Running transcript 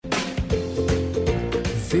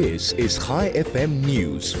This is ChaiFM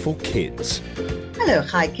News for Kids. Hello,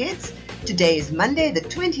 Hi Kids. Today is Monday, the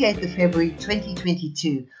 28th of February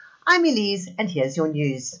 2022. I'm Elise, and here's your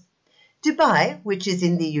news. Dubai, which is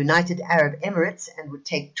in the United Arab Emirates and would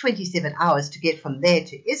take 27 hours to get from there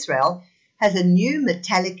to Israel, has a new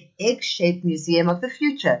metallic egg-shaped museum of the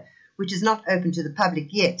future, which is not open to the public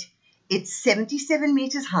yet. It's 77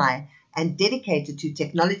 meters high and dedicated to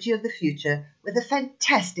technology of the future with a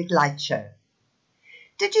fantastic light show.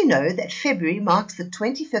 Did you know that February marks the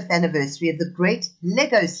 25th anniversary of the Great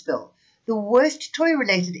Lego Spill, the worst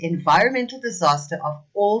toy-related environmental disaster of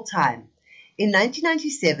all time? In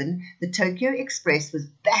 1997, the Tokyo Express was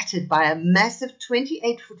battered by a massive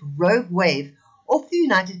 28-foot rogue wave off the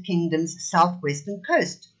United Kingdom's southwestern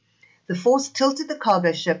coast. The force tilted the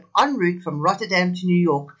cargo ship en route from Rotterdam to New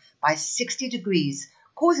York by 60 degrees,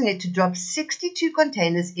 causing it to drop 62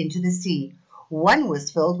 containers into the sea. One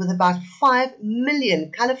was filled with about 5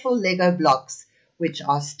 million colorful Lego blocks, which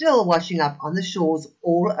are still washing up on the shores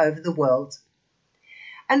all over the world.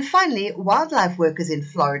 And finally, wildlife workers in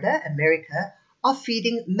Florida, America, are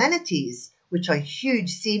feeding manatees, which are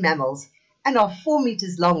huge sea mammals and are 4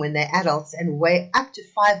 meters long when they're adults and weigh up to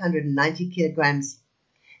 590 kilograms.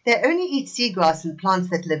 They only eat seagrass and plants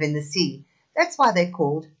that live in the sea. That's why they're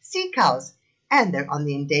called sea cows, and they're on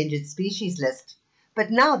the endangered species list. But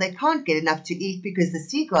now they can't get enough to eat because the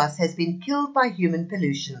seagrass has been killed by human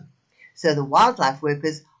pollution. So the wildlife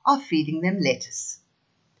workers are feeding them lettuce.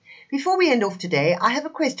 Before we end off today, I have a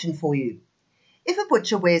question for you. If a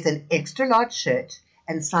butcher wears an extra large shirt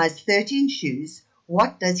and size 13 shoes,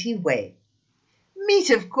 what does he weigh?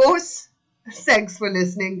 Meat, of course. Thanks for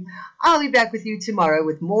listening. I'll be back with you tomorrow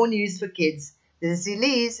with more news for kids. This is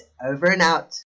Elise, over and out.